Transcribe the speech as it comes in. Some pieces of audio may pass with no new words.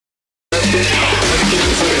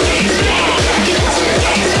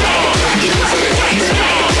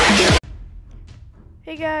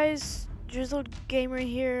Hey guys, Drizzled Gamer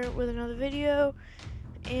here with another video,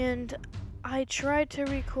 and I tried to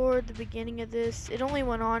record the beginning of this. It only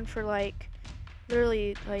went on for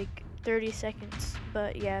literally 30 seconds,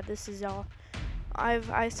 but yeah, this is all.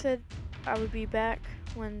 I said I would be back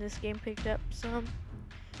when this game picked up some,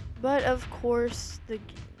 but of course the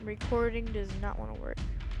recording does not want to work.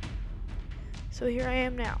 So here I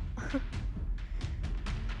am now.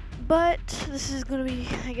 But this is gonna be,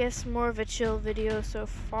 I guess, more of a chill video so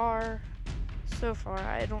far.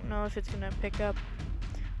 I don't know if it's gonna pick up.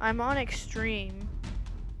 I'm on extreme,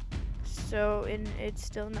 so it's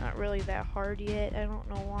still not really that hard yet. I don't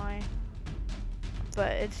know why,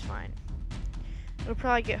 but it's fine. It'll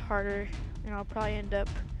probably get harder, and I'll probably end up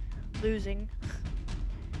losing,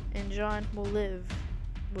 and John will live,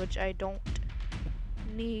 which I don't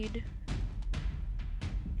need.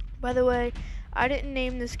 By the way, I didn't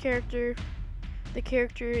name this character. The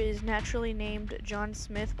character is naturally named John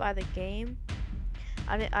Smith by the game.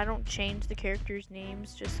 I don't change the characters'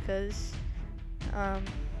 names just cause,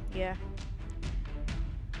 yeah.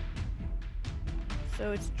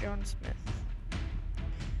 So it's John Smith.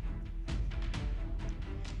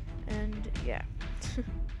 And yeah.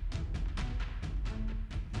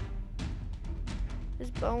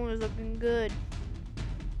 This bone is looking good.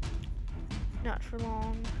 Not for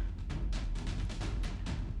long.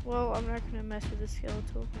 Well, I'm not gonna mess with the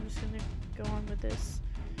skeletal. I'm just gonna go on with this.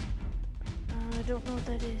 I don't know what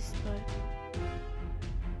that is, but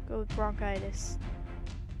go with bronchitis,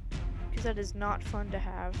 because that is not fun to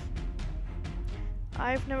have.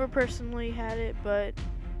 I've never personally had it, but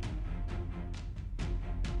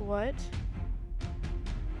what?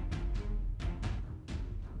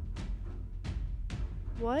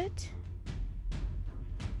 What?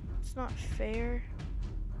 It's not fair.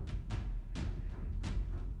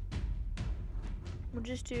 We'll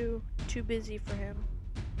just do too busy for him.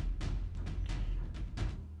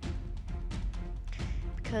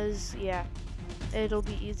 Because, yeah, it'll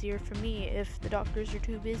be easier for me if the doctors are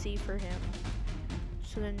too busy for him.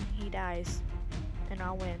 So then he dies, and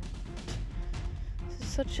I'll win.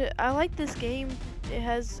 I like this game. It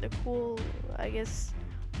has a cool, I guess,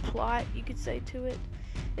 plot, you could say, to it.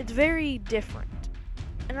 It's very different.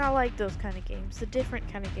 And I like those kind of games. The different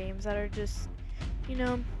kind of games that are just, you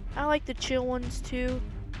know, I like the chill ones too,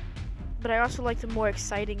 but I also like the more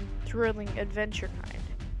exciting, thrilling adventure kind.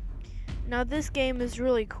 Now this game is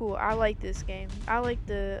really cool. I like this game. I like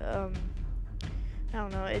the, I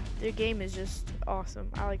don't know, the game is just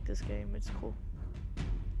awesome. I like this game. It's cool.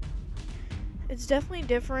 It's definitely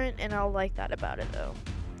different, and I like that about it though.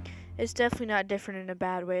 It's definitely not different in a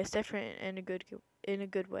bad way. It's different in a good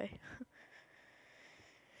way.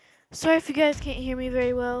 Sorry if you guys can't hear me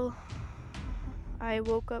very well. I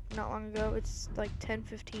woke up not long ago. It's like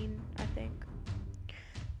 10:15, I think.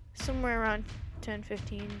 Somewhere around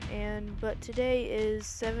 10:15, but today is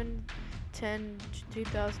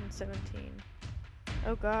 7/10/2017.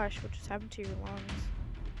 Oh gosh, what just happened to your lungs?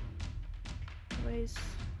 Anyways,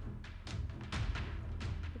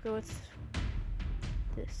 we'll go with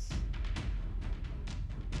this.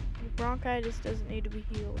 Your bronchitis doesn't need to be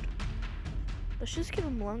healed. Let's just give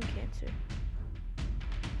him lung cancer.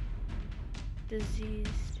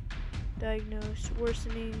 Diseased, diagnosed,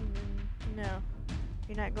 worsening, no.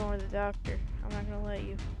 You're not going to the doctor. I'm not gonna let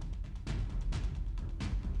you.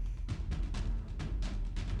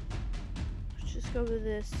 Let's just go with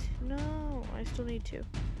this. No, I still need to.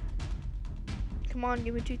 Come on,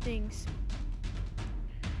 give me two things.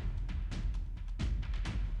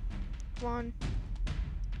 Come on.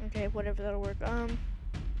 Okay, whatever, that'll work.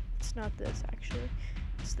 It's not this, actually.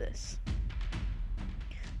 It's this.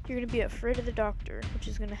 You're gonna be afraid of the doctor, which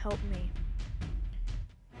is gonna help me.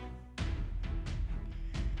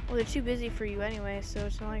 Well, they're too busy for you anyway, so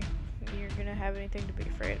it's not like you're gonna have anything to be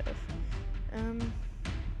afraid of.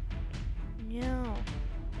 No.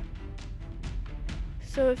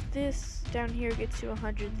 So if this down here gets to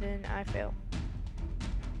 100, then I fail.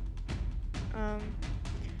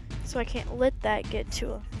 So I can't let that get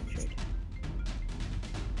to 100.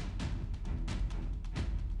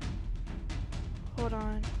 Hold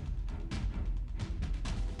on.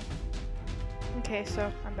 Okay,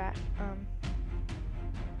 so I'm back.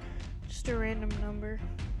 Just a random number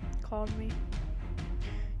called me.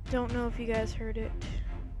 Don't know if you guys heard it.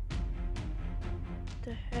 What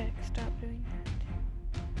the heck? Stop doing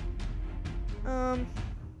that.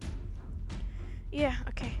 Yeah,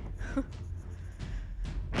 okay.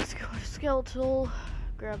 Let's go to skeletal.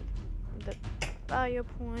 Grab the bio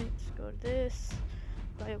points. Go to this.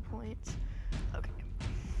 Bio points. Okay.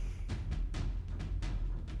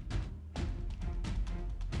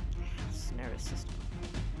 Nervous system.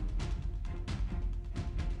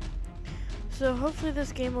 So hopefully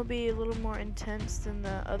this game will be a little more intense than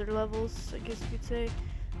the other levels, I guess you could say.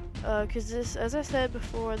 Cause this, as I said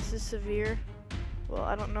before, this is severe. Well,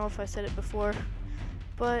 I don't know if I said it before,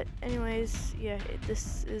 but anyways, yeah,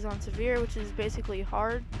 this is on severe, which is basically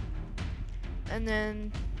hard. And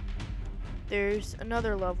then there's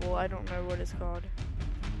another level, I don't remember what it's called.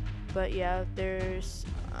 But yeah, there's,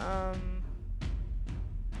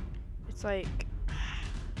 it's like,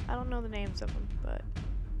 I don't know the names of them, but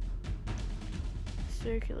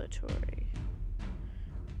circulatory,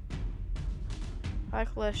 high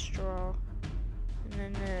cholesterol, and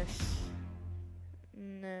then this,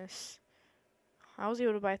 and this. I was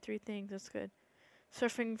able to buy 3 things, that's good.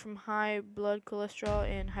 Suffering from high blood cholesterol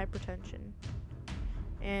and hypertension.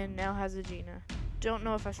 And now has a Gina. Don't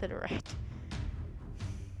know if I said it right.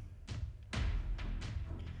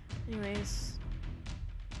 Anyways,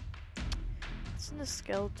 it's in the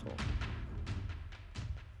skeletal.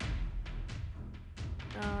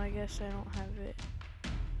 Oh, I guess I don't have it.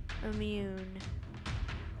 Immune.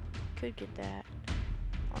 Could get that.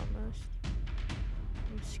 Almost.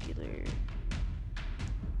 Muscular.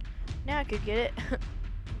 Now I could get it.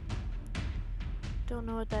 Don't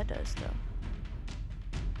know what that does though.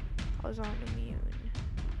 I was on immune.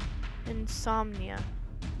 Insomnia.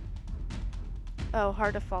 Oh,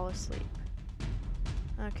 hard to fall asleep.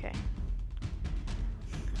 Okay.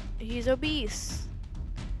 He's obese.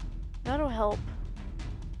 That'll help.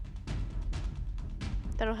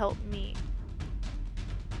 That'll help me.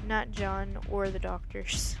 Not John or the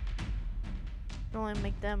doctors. It'll only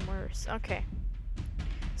make them worse. Okay.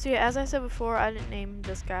 So yeah, as I said before, I didn't name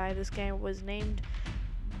this guy. This guy was named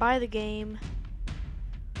by the game,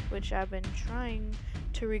 which I've been trying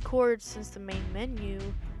to record since the main menu,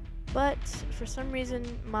 but for some reason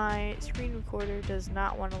my screen recorder does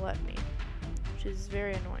not want to let me, which is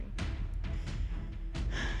very annoying.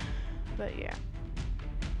 But yeah.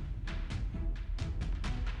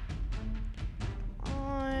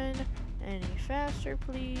 On any faster,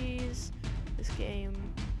 please. This game.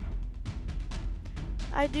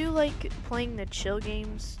 I do like playing the chill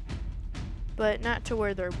games, but not to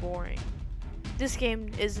where they're boring. This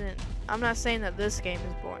game isn't. I'm not saying that this game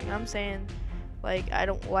is boring. I'm saying, like, I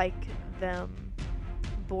don't like them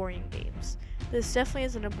boring games. This definitely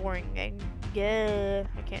isn't a boring game. Yeah,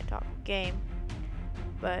 I can't talk game.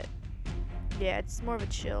 But yeah, it's more of a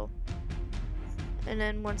chill. And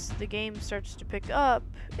then once the game starts to pick up,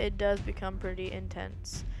 it does become pretty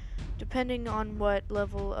intense, depending on what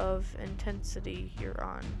level of intensity you're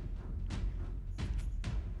on.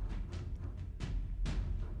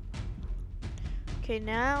 Okay,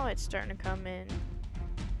 now it's starting to come in.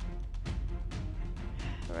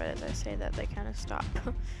 Right as I say that, they kind of stop.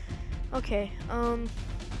 Okay,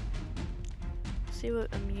 see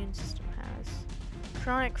what immune system has.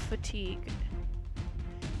 Chronic fatigue.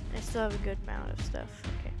 I still have a good amount of stuff.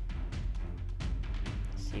 Okay.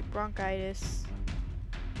 Let's see, bronchitis.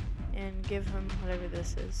 And give him whatever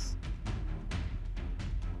this is.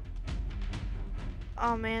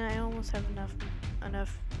 Oh man, I almost have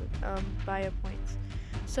enough bio points.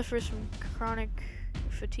 Suffers from chronic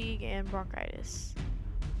fatigue and bronchitis,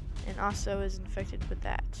 and also is infected with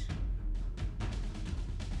that.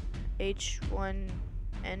 H1N1,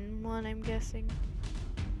 I'm guessing.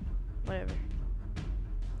 Whatever.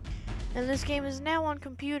 And this game is now on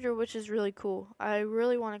computer, which is really cool. I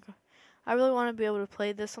really want to be able to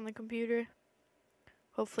play this on the computer.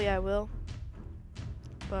 Hopefully I will.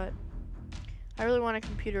 But I really want a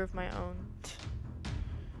computer of my own.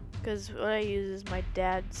 Because what I use is my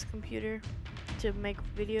dad's computer to make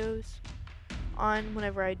videos on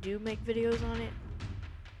whenever I do make videos on it.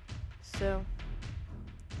 So,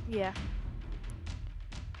 yeah.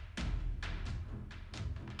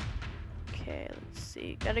 Okay, let's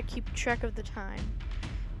see. Gotta keep track of the time.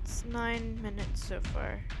 It's 9 minutes so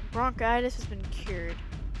far. Bronchitis has been cured.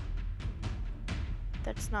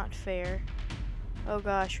 That's not fair. Oh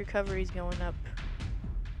gosh, recovery's going up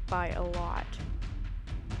by a lot.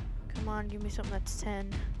 Come on, give me something that's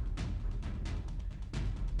 10.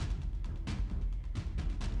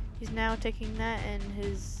 He's now taking that and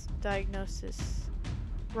his diagnosis.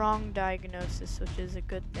 Wrong diagnosis, which is a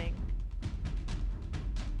good thing.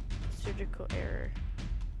 Surgical error.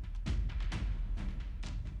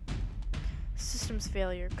 Systems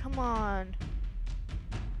failure. Come on.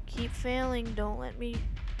 Keep failing. Don't let me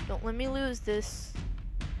lose this.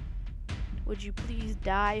 Would you please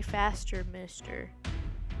die faster, Mr.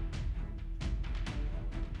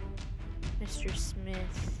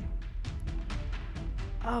 Smith?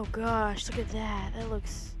 Oh gosh, look at that. That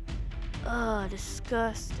looks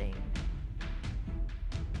disgusting.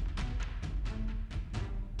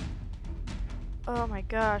 Oh my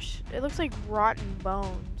gosh. It looks like rotten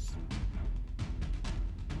bones.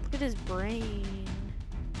 Look at his brain.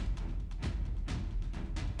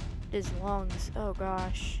 His lungs. Oh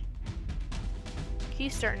gosh.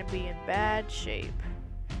 He's starting to be in bad shape.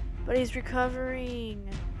 But he's recovering.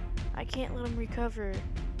 I can't let him recover.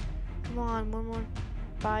 Come on, one more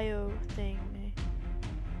bio thing.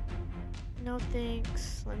 No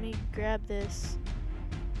thanks. Let me grab this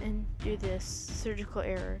and do this. Surgical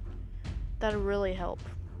error. That'll really help.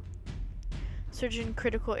 Surgeon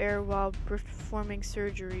critical error while performing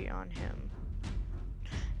surgery on him.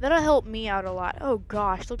 That'll help me out a lot. Oh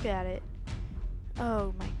gosh, look at it.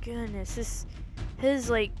 Oh my goodness. His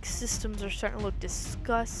like systems are starting to look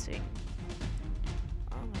disgusting.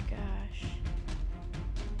 Oh my gosh.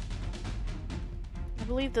 I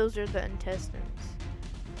believe those are the intestines.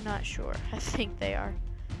 Not sure. I think they are.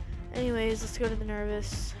 Anyways, let's go to the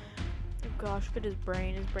nervous. Oh gosh, look at his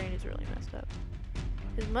brain. His brain is really messed up.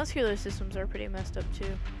 His muscular systems are pretty messed up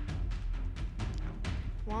too.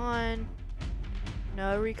 Come on.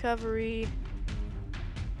 No recovery.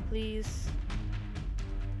 Please.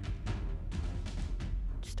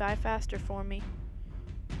 Just die faster for me.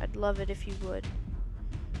 I'd love it if you would.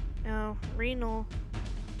 No, renal.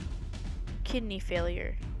 Kidney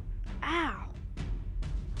failure. Ow!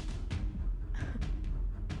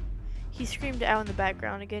 He screamed out in the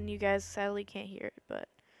background. Again, you guys sadly can't hear it, but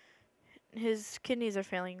his kidneys are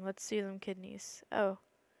failing. Let's see them kidneys. Oh.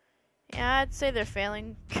 Yeah, I'd say they're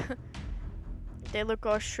failing. They look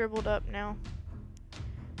all shriveled up now.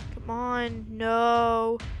 Come on.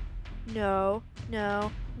 No. No.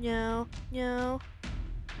 No. No. No.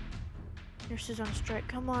 Nurses on strike.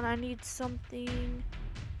 Come on, I need something.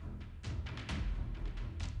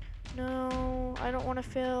 No, I don't want to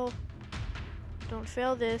fail. Don't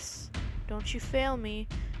fail this. Don't you fail me.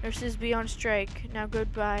 Nurses be on strike. Now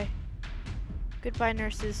goodbye. Goodbye,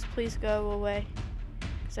 nurses. Please go away.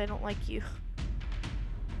 Because I don't like you.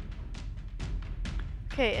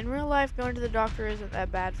 Okay, in real life, going to the doctor isn't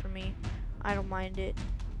that bad for me. I don't mind it.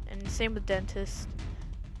 And same with dentist.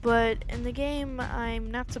 But in the game, I'm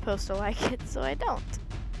not supposed to like it, so I don't.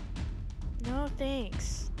 No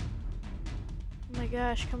thanks. Oh my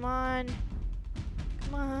gosh, come on.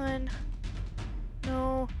 Come on.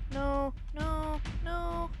 No, no, no,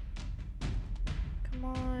 no. Come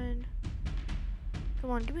on.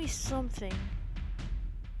 Come on, give me something.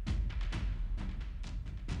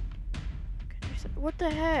 What the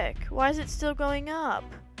heck? Why is it still going up?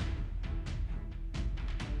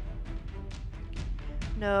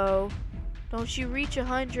 No. Don't you reach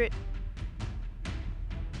 100.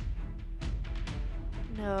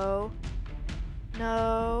 No.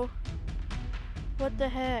 No. What the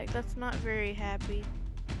heck? That's not very happy.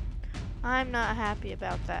 I'm not happy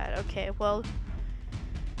about that. Okay, well,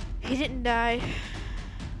 he didn't die.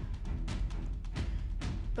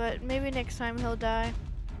 But maybe next time he'll die.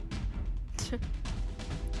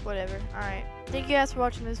 Whatever. Alright. Thank you guys for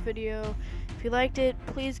watching this video. If you liked it,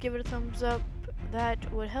 please give it a thumbs up.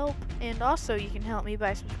 That would help. And also, you can help me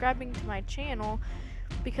by subscribing to my channel,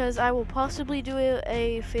 because I will possibly do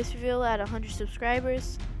a face reveal at 100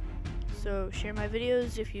 subscribers. So share my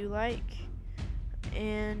videos if you like,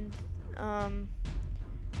 and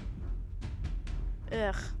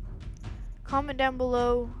comment down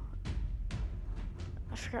below.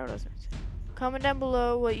 I forgot what I was going to say. Comment down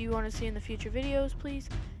below what you want to see in the future videos, please.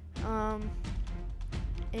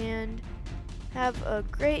 And have a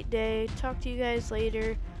great day. Talk to you guys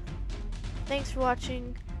later. Thanks for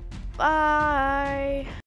watching. Bye.